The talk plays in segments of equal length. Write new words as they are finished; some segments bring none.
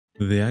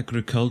The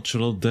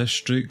agricultural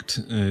district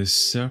is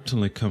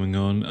certainly coming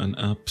on an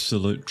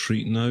absolute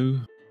treat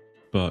now,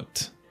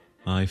 but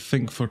I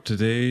think for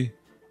today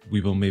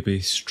we will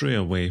maybe stray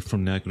away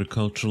from the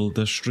agricultural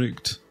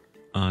district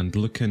and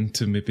look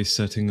into maybe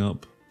setting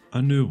up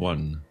a new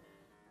one.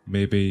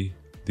 Maybe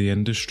the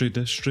industry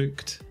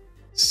district,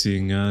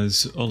 seeing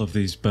as all of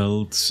these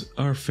builds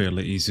are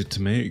fairly easy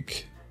to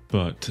make,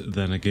 but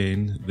then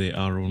again they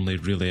are only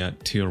really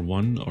at tier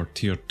 1 or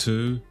tier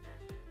 2.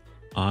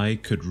 I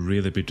could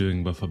really be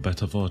doing with a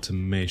bit of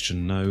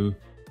automation now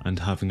and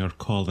having our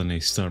colony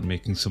start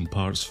making some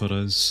parts for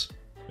us,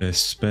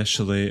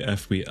 especially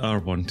if we are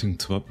wanting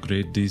to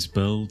upgrade these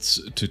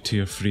builds to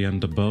tier 3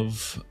 and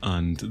above,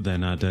 and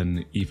then add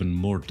in even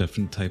more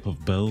different type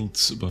of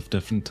builds with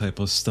different type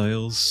of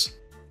styles.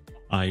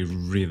 I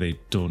really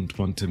don't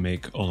want to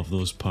make all of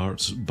those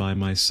parts by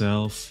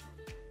myself,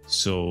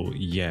 so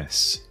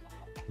yes,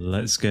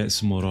 let's get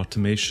some more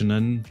automation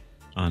in.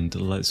 And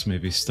let's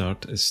maybe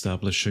start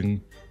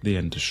establishing the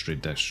industry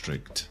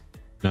district.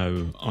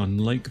 Now,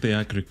 unlike the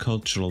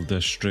agricultural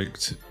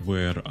district,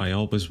 where I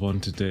always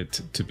wanted it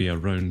to be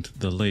around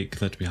the lake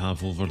that we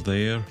have over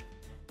there,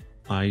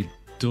 I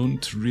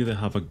don't really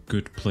have a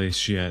good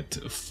place yet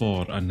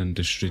for an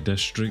industry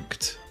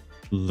district.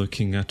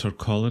 Looking at our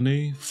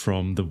colony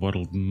from the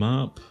world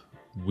map,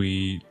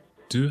 we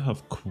do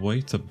have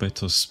quite a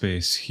bit of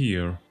space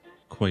here,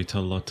 quite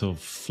a lot of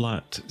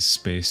flat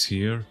space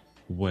here,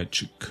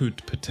 which could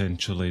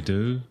potentially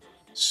do.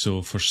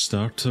 So for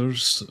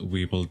starters,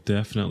 we will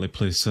definitely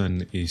place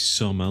in a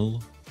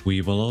sawmill.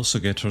 We will also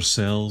get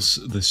ourselves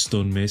the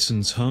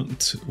stonemason's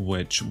hut,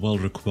 which will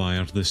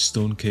require the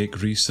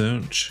stonecake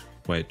research,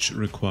 which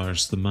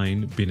requires the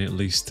mine being at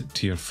least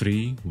tier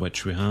 3,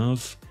 which we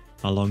have,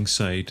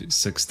 alongside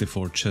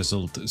 64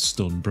 chiseled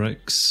stone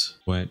bricks,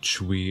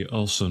 which we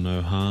also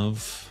now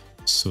have.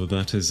 So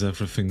that is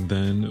everything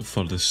then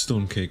for the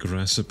stonecake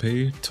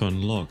recipe. To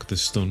unlock the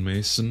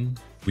stonemason,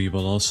 we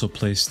will also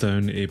place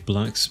down a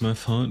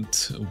blacksmith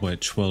hut,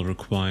 which will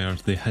require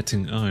the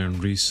hitting iron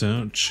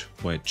research,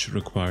 which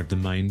required the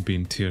mine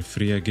being tier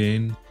 3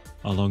 again,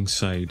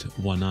 alongside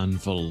one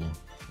anvil.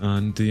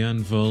 And the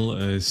anvil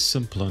is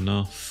simple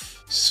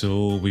enough,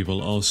 so we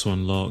will also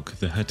unlock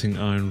the hitting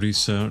iron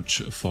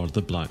research for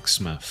the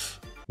blacksmith.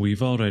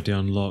 We've already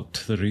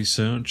unlocked the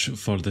research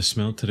for the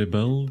smeltery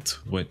build,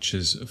 which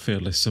is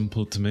fairly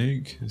simple to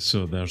make,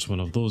 so there's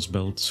one of those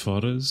builds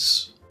for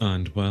us.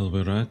 And while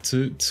we're at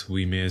it,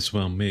 we may as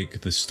well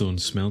make the stone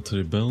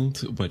smeltery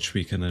build, which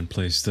we can then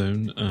place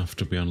down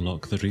after we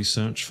unlock the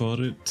research for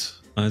it,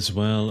 as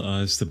well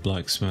as the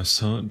blacksmith's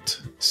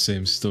hut,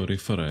 same story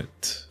for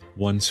it.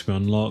 Once we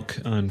unlock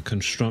and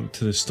construct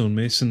the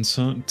stonemason's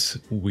hut,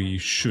 we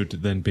should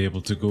then be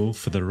able to go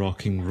for the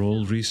rocking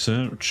roll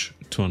research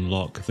to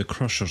unlock the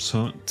crusher's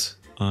hut.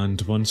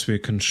 And once we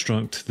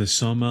construct the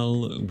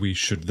sawmill, we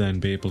should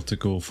then be able to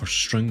go for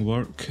string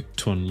work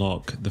to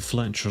unlock the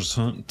fletcher's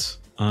hut.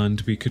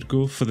 And we could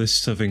go for the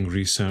sieving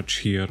research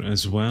here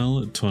as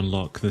well to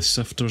unlock the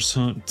sifter's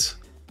hut,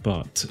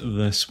 but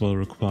this will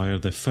require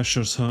the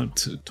fisher's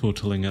hut,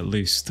 totaling at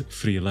least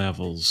 3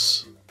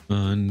 levels.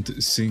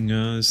 And seeing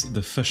as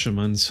the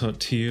fisherman's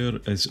hut here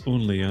is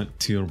only at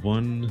tier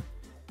 1,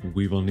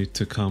 we will need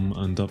to come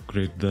and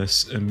upgrade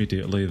this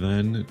immediately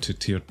then to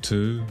tier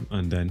 2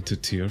 and then to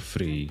tier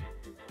 3.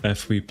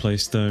 If we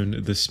place down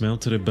the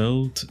smeltery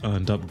build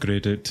and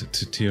upgrade it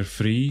to tier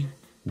 3,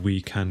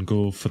 we can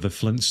go for the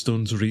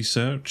flintstones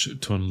research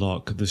to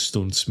unlock the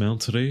stone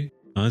smeltery,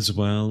 as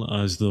well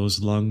as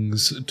those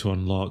lungs to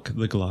unlock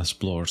the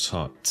glassblower's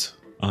hut.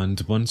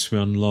 And once we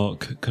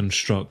unlock,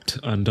 construct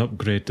and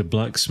upgrade the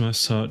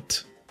blacksmith's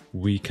hut,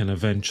 we can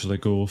eventually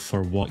go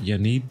for what you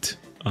need,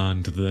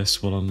 and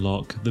this will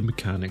unlock the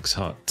mechanic's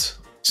hut.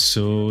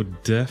 So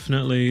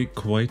definitely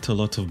quite a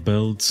lot of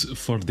builds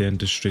for the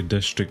industry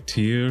district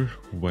here,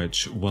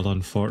 which will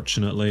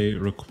unfortunately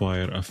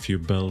require a few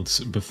builds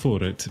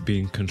before it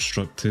being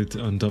constructed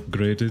and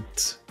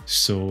upgraded.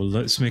 So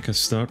let's make a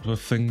start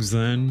with things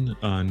then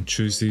and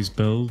choose these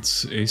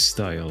builds a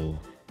style,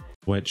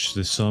 which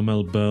the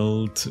sawmill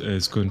build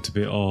is going to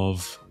be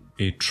of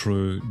a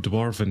true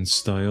dwarven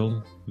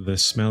style. The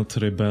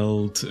smeltery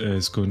build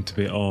is going to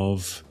be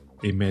of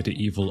a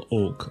medieval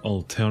oak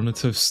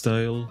alternative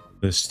style.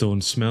 The stone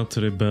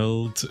smeltery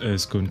build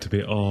is going to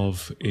be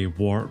of a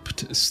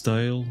warped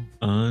style,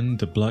 and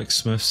the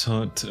blacksmith's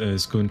hut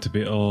is going to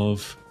be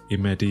of a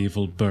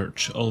medieval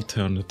birch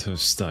alternative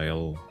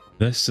style.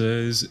 This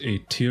is a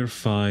tier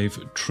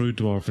 5 true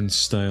dwarven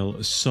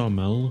style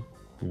sawmill,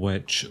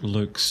 which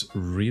looks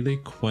really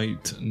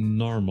quite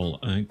normal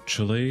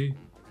actually.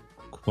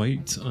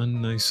 Quite a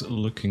nice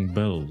looking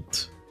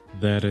build.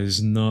 There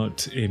is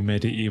not a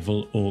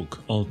medieval oak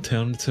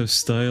alternative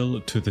style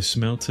to the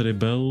smeltery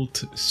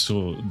build,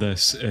 so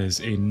this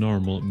is a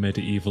normal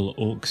medieval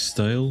oak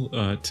style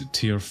at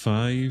tier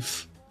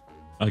 5.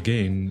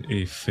 Again,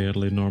 a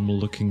fairly normal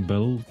looking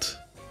build.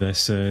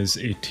 This is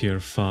a tier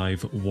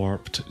 5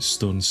 warped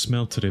stone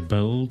smeltery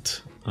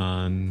build,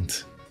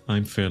 and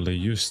I'm fairly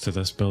used to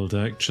this build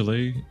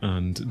actually,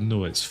 and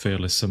know it's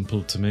fairly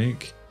simple to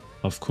make.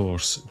 Of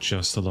course,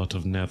 just a lot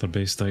of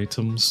nether-based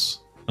items.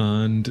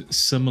 And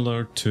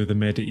similar to the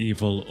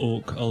medieval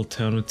oak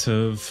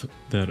alternative,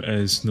 there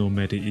is no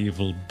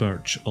medieval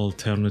birch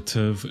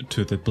alternative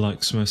to the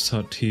blacksmith's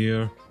hut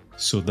here,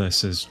 so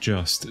this is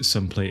just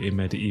simply a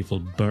medieval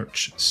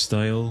birch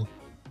style.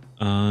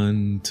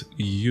 And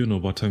you know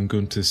what I'm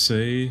going to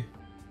say,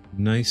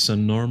 nice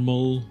and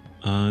normal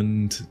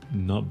and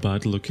not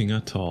bad looking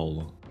at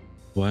all.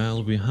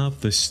 Well, we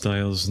have the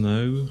styles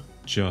now,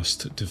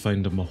 just to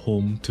find them a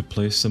home to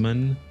place them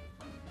in,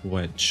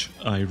 which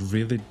I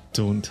really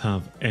don't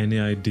have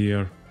any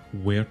idea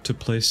where to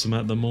place them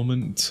at the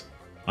moment.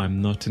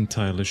 I'm not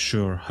entirely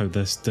sure how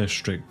this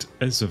district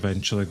is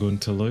eventually going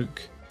to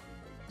look.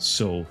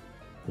 So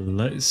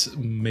let's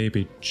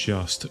maybe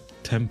just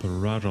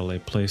temporarily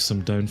place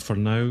them down for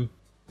now,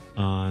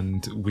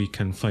 and we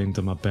can find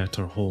them a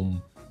better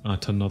home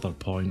at another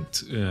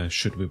point,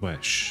 should we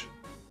wish.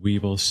 We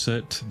will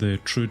set the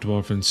True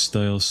Dwarven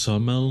style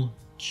sawmill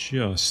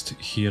just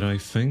here, I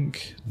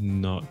think,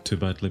 not too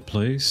badly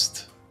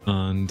placed,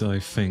 and I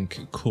think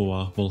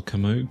Koa will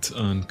come out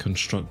and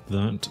construct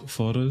that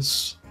for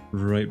us.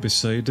 Right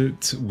beside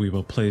it, we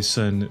will place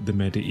in the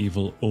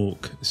medieval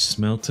oak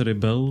smeltery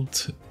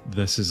build.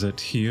 This is it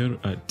here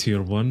at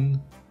tier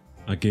 1.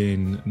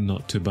 Again,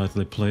 not too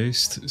badly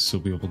placed, so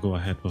we will go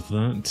ahead with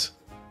that,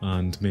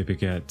 and maybe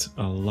get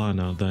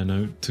Alana then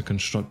out to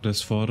construct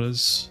this for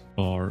us,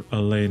 or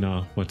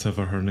Elena,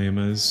 whatever her name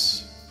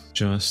is.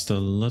 Just a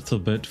little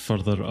bit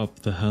further up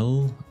the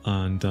hill,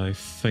 and I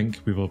think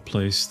we will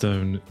place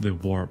down the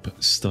warp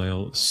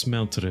style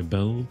smeltery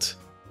build.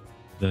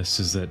 This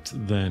is it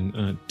then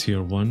at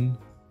tier 1.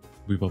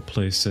 We will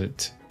place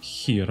it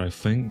here, I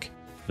think.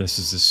 This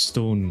is a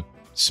stone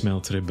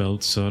smeltery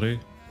build, sorry.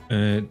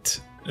 It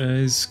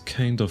is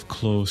kind of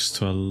close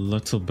to a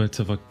little bit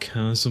of a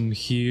chasm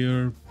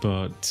here,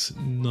 but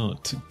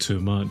not too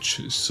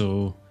much,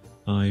 so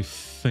I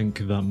think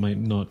that might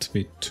not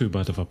be too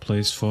bad of a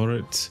place for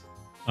it,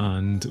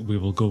 and we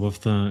will go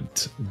with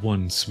that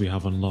once we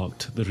have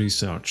unlocked the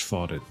research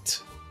for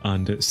it.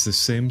 And it's the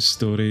same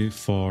story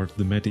for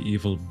the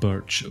medieval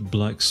birch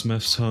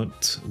blacksmith's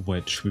hut,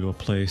 which we will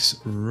place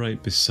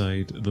right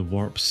beside the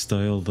warp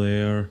style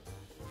there.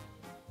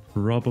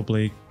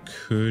 Probably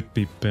could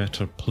be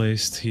better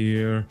placed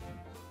here,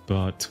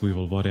 but we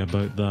will worry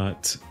about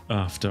that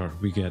after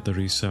we get the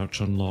research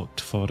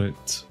unlocked for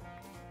it.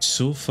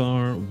 So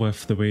far,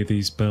 with the way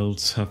these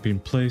builds have been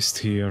placed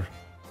here,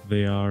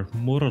 they are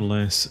more or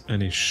less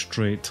in a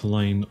straight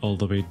line all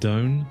the way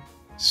down,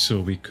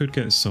 so we could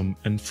get some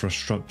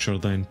infrastructure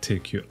then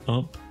take you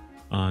up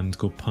and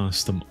go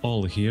past them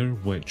all here,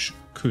 which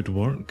could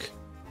work.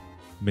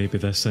 Maybe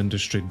this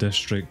industry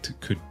district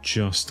could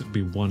just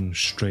be one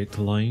straight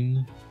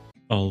line.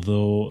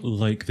 Although,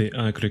 like the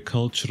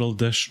agricultural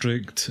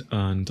district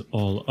and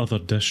all other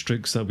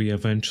districts that we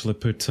eventually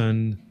put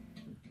in,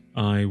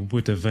 I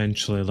would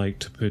eventually like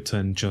to put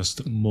in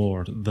just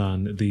more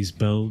than these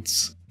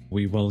builds.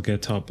 We will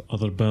get up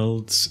other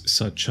builds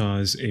such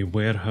as a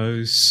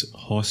warehouse,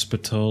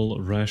 hospital,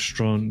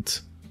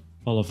 restaurant,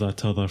 all of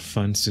that other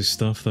fancy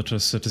stuff that our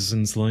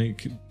citizens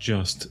like,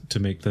 just to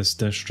make this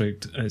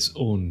district its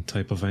own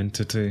type of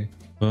entity.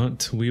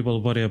 But we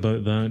will worry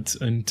about that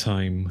in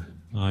time.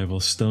 I will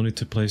still need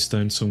to place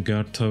down some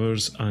guard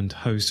towers and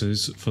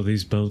houses for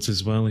these builds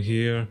as well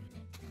here,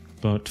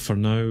 but for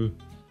now,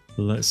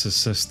 let's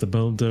assist the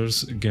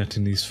builders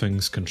getting these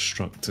things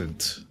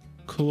constructed.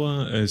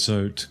 Koa is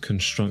out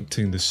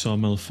constructing the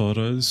sawmill for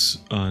us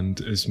and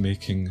is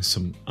making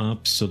some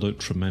absolute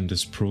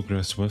tremendous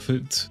progress with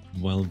it.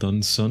 Well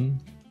done, son.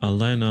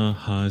 Elena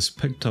has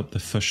picked up the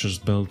Fisher's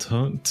build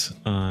hut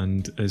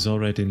and is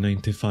already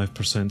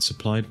 95%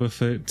 supplied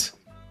with it,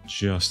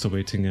 just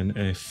awaiting in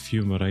a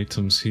few more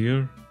items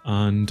here.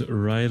 And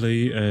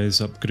Riley is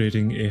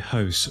upgrading a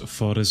house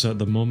for us at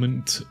the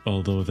moment,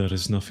 although there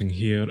is nothing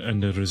here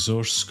in the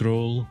resource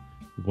scroll,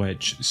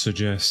 which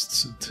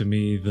suggests to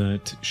me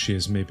that she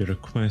is maybe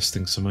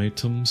requesting some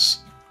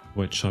items,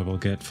 which I will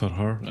get for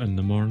her in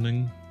the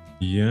morning.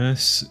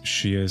 Yes,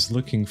 she is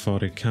looking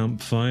for a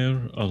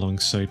campfire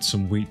alongside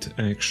some wheat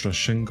extra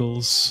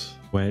shingles,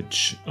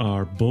 which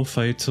are both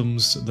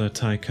items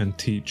that I can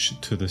teach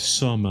to the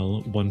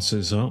sawmill once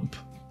it's up,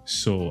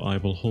 so I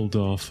will hold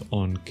off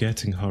on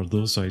getting her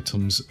those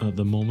items at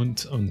the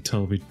moment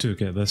until we do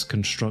get this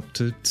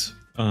constructed.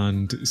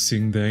 And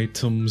seeing the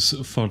items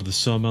for the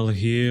sawmill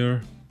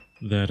here,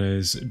 there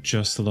is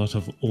just a lot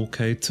of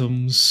oak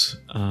items,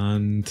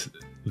 and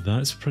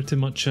that's pretty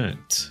much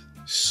it.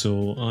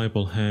 So I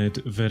will head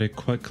very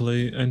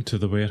quickly into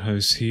the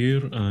warehouse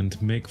here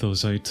and make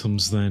those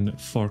items then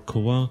for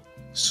Koa,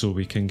 so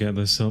we can get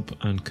this up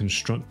and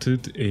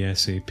constructed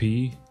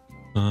ASAP.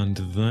 And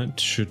that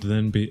should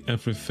then be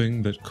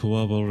everything that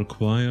Koa will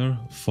require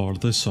for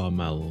the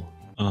sawmill.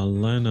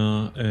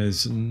 Alena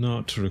is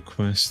not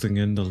requesting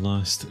in the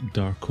last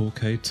dark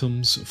oak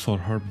items for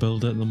her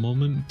build at the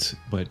moment,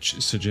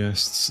 which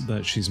suggests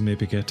that she's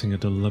maybe getting a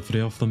delivery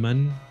of them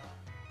in.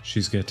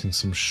 she's getting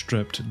some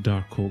stripped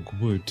dark oak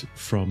wood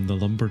from the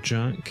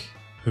lumberjack,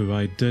 who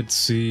I did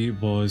see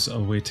was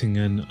awaiting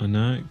in an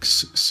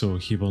axe, so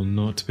he will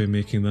not be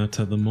making that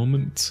at the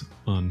moment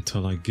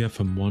until I give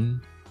him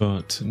one.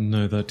 But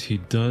now that he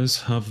does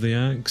have the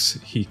axe,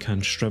 he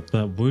can strip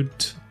that wood,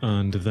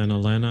 and then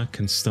Elena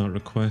can start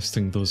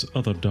requesting those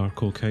other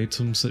dark oak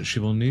items that she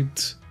will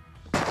need,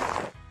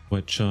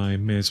 which I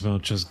may as well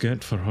just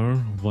get for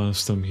her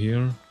whilst I'm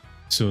here.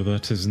 So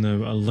that is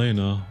now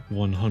Elena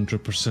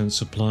 100%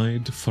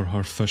 supplied for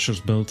her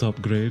Fisher's Build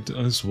upgrade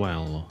as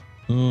well.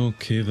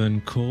 Okay then,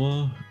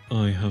 Koa,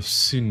 I have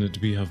seen that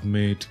we have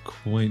made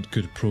quite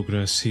good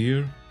progress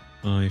here.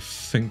 I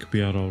think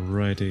we are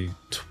already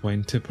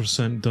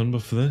 20% done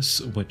with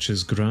this, which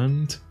is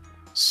grand.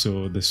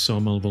 So the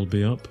sawmill will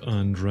be up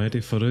and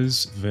ready for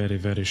us very,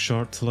 very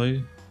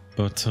shortly.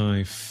 But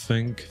I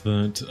think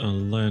that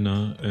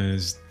Elena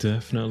is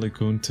definitely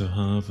going to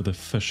have the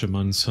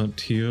fisherman's hut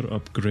here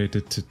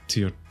upgraded to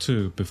tier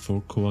 2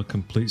 before Koa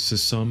completes the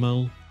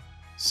sawmill,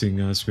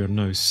 seeing as we are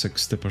now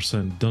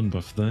 60% done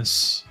with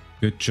this.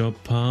 Good job,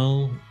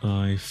 pal.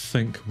 I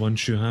think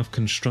once you have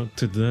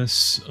constructed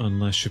this,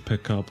 unless you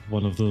pick up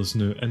one of those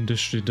new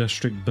industry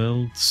district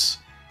builds,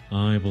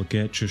 I will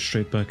get you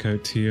straight back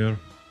out here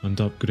and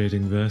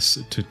upgrading this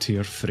to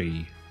tier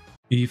 3.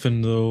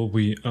 Even though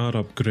we are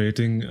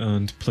upgrading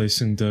and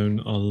placing down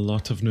a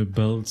lot of new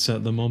builds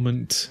at the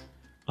moment,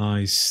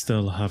 I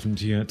still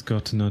haven't yet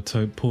gotten that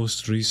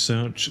outpost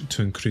research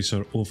to increase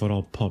our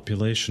overall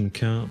population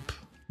cap.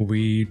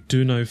 We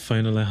do now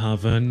finally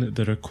have in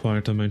the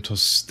required amount of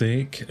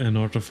steak in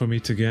order for me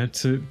to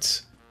get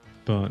it,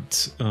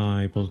 but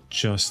I will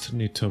just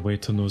need to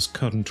wait on those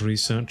current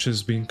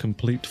researches being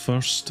complete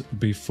first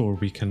before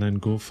we can then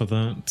go for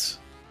that.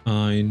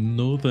 I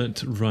know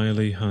that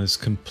Riley has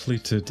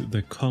completed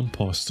the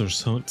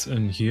composter's hut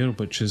in here,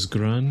 which is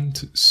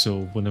grand,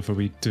 so whenever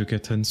we do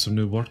get in some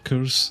new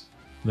workers,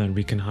 then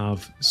we can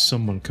have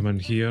someone come in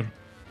here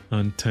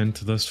and tend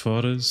to this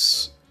for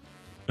us.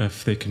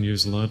 If they can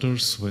use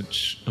ladders,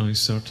 which I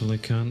certainly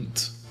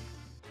can't.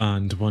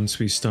 And once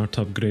we start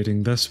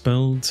upgrading this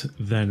build,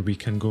 then we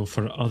can go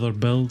for other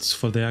builds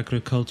for the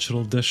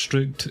agricultural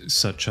district,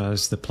 such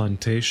as the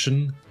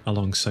plantation,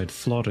 alongside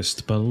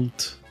florist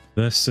build.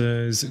 This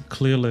is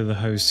clearly the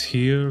house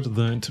here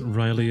that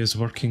Riley is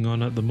working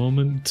on at the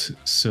moment,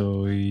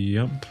 so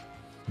yep,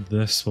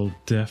 this will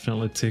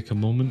definitely take a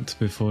moment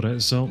before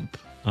it's up.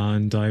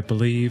 And I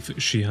believe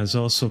she has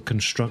also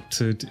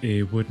constructed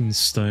a wooden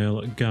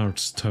style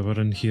guards tower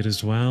in here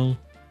as well,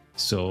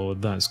 so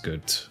that's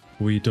good.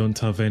 We don't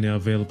have any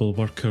available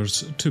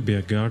workers to be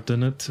a guard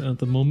in it at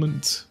the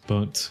moment,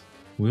 but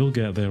we'll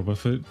get there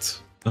with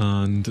it.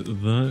 And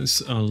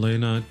that's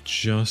Elena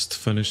just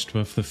finished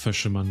with the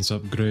fisherman's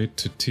upgrade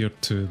to tier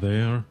 2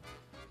 there.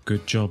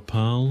 Good job,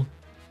 pal.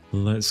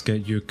 Let's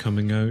get you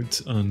coming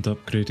out and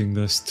upgrading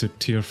this to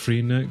tier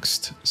 3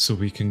 next, so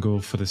we can go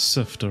for the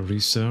sifter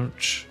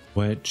research,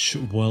 which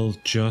will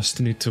just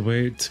need to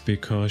wait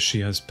because she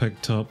has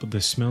picked up the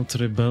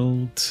smeltery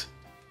build.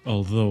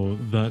 Although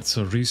that's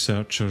a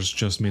researcher's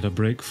just made a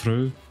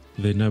breakthrough,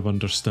 they now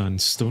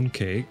understand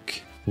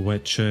Stonecake,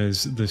 which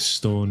is the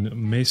stone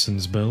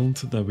mason's build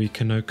that we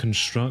can now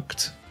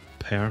construct.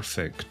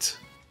 Perfect.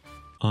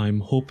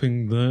 I'm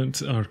hoping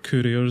that our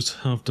couriers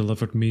have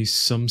delivered me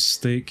some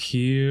steak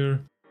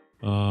here,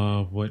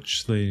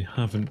 which they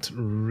haven't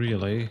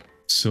really.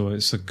 So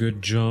it's a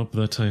good job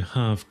that I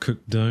have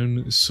cooked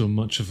down so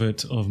much of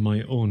it of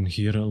my own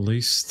here at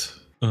least.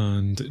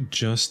 And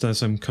just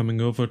as I'm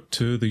coming over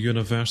to the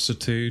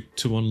university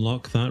to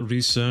unlock that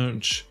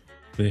research,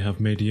 they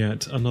have made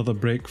yet another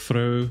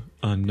breakthrough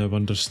and now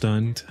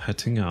understand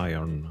hitting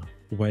iron.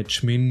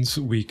 Which means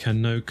we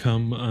can now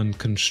come and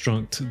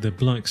construct the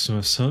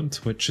blacksmith's hut,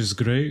 which is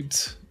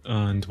great.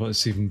 And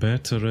what's even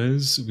better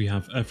is we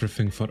have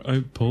everything for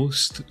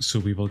outpost, so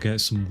we will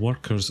get some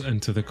workers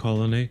into the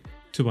colony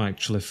to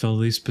actually fill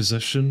these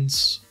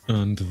positions.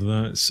 And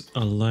that's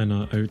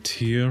Elena out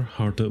here,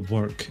 hard at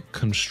work,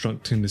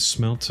 constructing the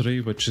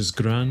smeltery, which is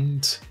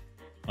grand.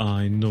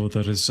 I know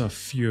there is a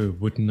few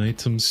wooden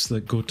items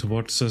that go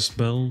towards this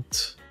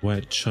build,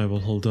 which I will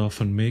hold off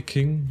on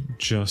making,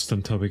 just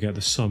until we get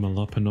the sawmill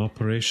up and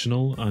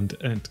operational, and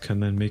it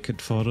can then make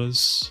it for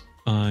us.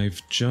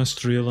 I've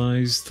just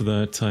realised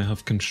that I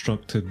have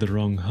constructed the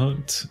wrong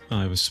hut.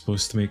 I was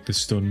supposed to make the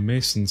stone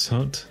mason's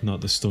hut,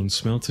 not the stone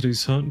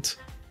smeltery's hut.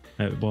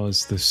 It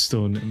was the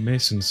stone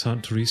mason's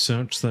hut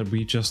research that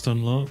we just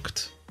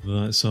unlocked.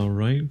 That's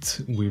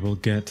alright, we will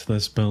get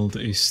this build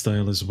a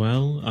style as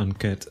well and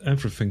get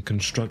everything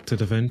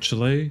constructed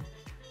eventually.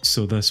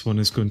 So this one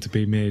is going to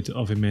be made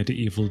of a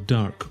medieval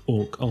dark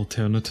oak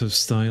alternative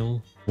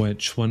style,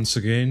 which once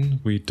again,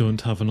 we don't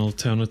have an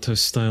alternative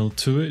style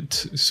to it,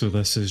 so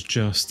this is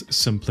just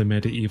simply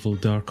medieval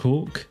dark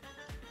oak.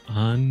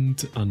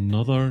 And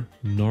another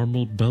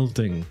normal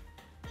building.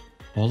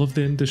 All of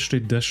the industry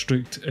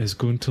district is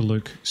going to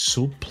look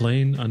so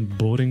plain and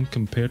boring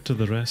compared to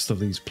the rest of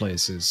these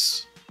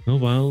places. Oh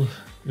well,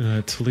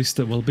 at least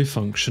it will be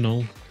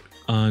functional.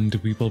 And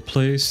we will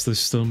place the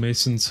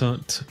stonemason's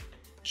hut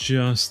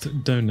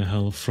just down the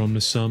hill from the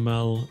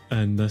sawmill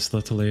in this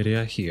little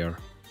area here.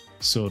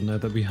 So now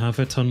that we have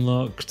it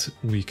unlocked,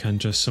 we can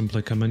just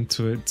simply come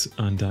into it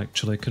and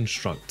actually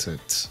construct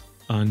it.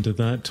 And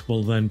that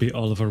will then be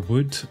all of our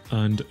wood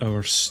and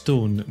our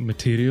stone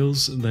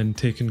materials then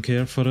taken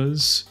care for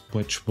us,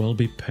 which will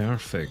be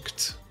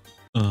perfect.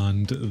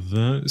 And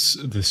that's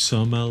the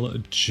sawmill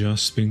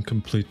just been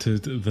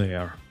completed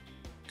there.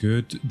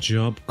 Good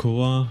job,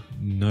 Koa.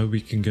 Now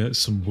we can get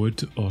some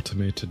wood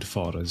automated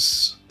for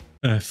us.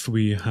 If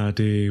we had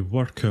a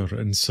worker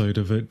inside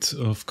of it,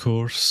 of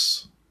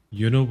course.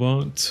 You know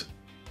what?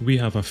 We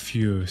have a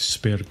few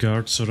spare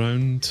guards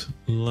around.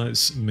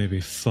 Let's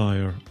maybe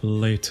fire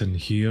Leighton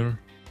here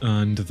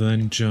and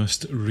then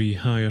just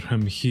rehire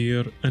him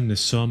here in the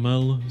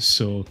sawmill.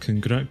 So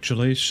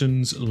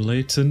congratulations,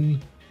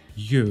 Leighton.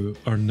 You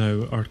are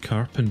now our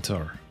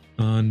carpenter.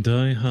 And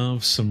I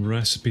have some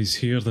recipes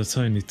here that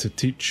I need to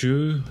teach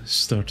you,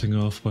 starting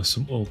off with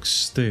some oak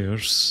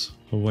stairs,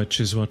 which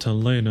is what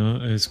Elena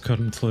is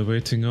currently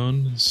waiting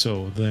on.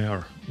 So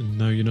there,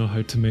 now you know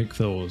how to make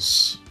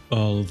those.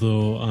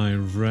 Although I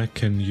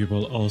reckon you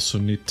will also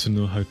need to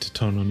know how to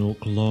turn an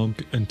oak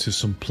log into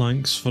some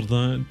planks for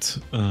that,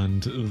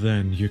 and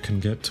then you can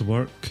get to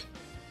work.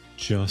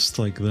 Just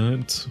like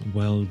that.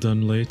 Well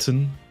done,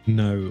 Leighton.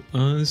 Now,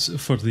 as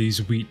for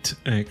these wheat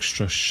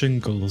extra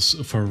shingles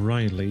for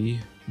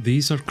Riley,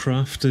 these are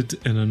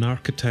crafted in an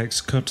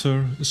architect's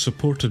cutter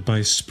supported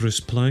by spruce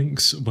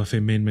planks with a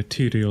main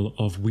material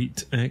of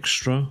wheat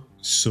extra.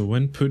 So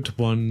input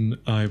 1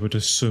 I would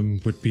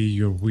assume would be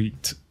your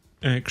wheat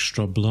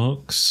extra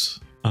blocks,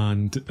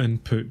 and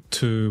input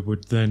 2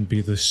 would then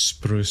be the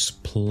spruce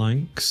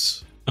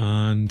planks,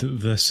 and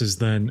this is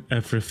then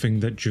everything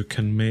that you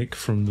can make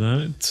from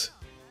that,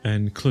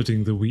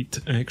 including the wheat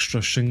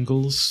extra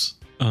shingles.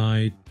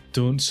 I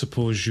don't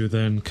suppose you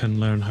then can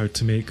learn how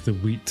to make the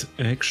wheat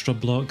extra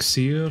blocks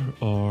here,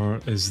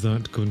 or is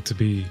that going to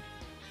be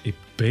a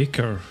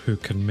baker who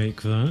can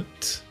make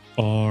that,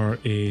 or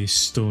a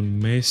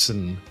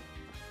stonemason?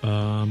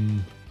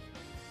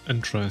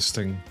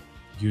 Interesting.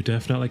 You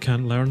definitely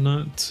can't learn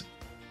that?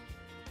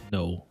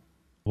 No.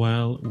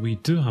 Well, we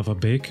do have a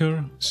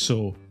baker,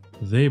 so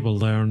they will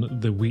learn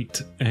the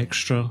wheat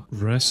extra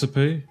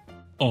recipe.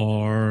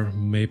 Or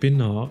maybe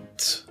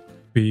not,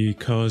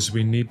 because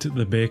we need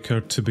the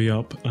baker to be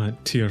up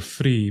at tier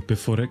 3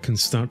 before it can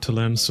start to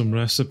learn some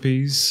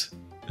recipes.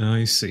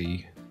 I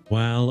see.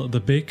 Well, the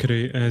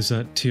bakery is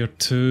at tier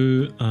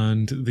 2,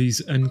 and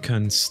these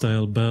Incan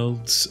style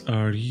builds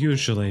are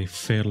usually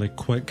fairly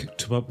quick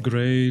to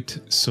upgrade,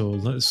 so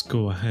let's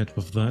go ahead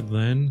with that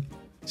then.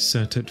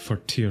 Set it for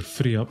tier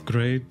 3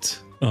 upgrade,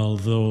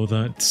 although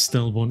that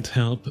still won't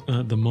help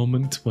at the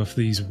moment with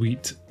these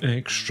wheat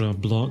extra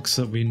blocks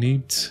that we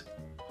need.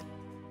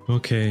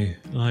 Okay,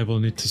 I will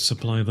need to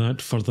supply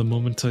that for the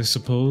moment, I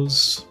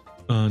suppose.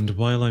 And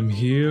while I'm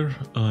here,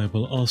 I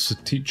will also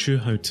teach you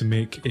how to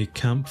make a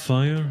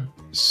campfire,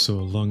 so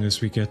long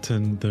as we get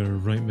in the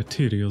right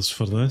materials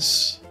for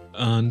this.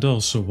 And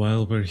also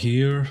while we're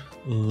here,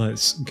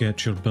 let's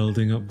get your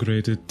building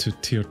upgraded to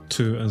tier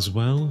 2 as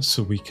well,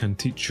 so we can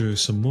teach you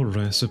some more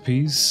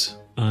recipes.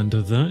 And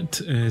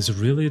that is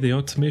really the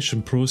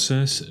automation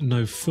process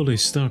now fully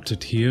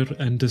started here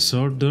in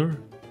Disorder,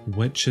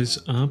 which is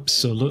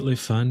absolutely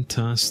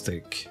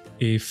fantastic.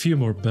 A few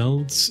more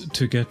builds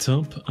to get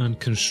up and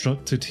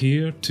constructed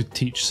here to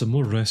teach some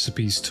more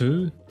recipes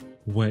too,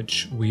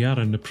 which we are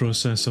in the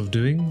process of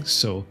doing,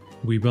 so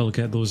we will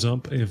get those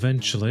up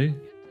eventually.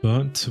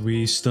 But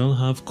we still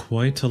have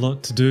quite a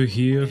lot to do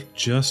here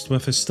just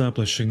with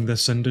establishing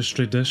this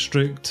industry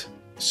district,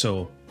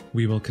 so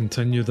we will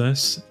continue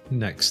this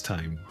next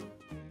time.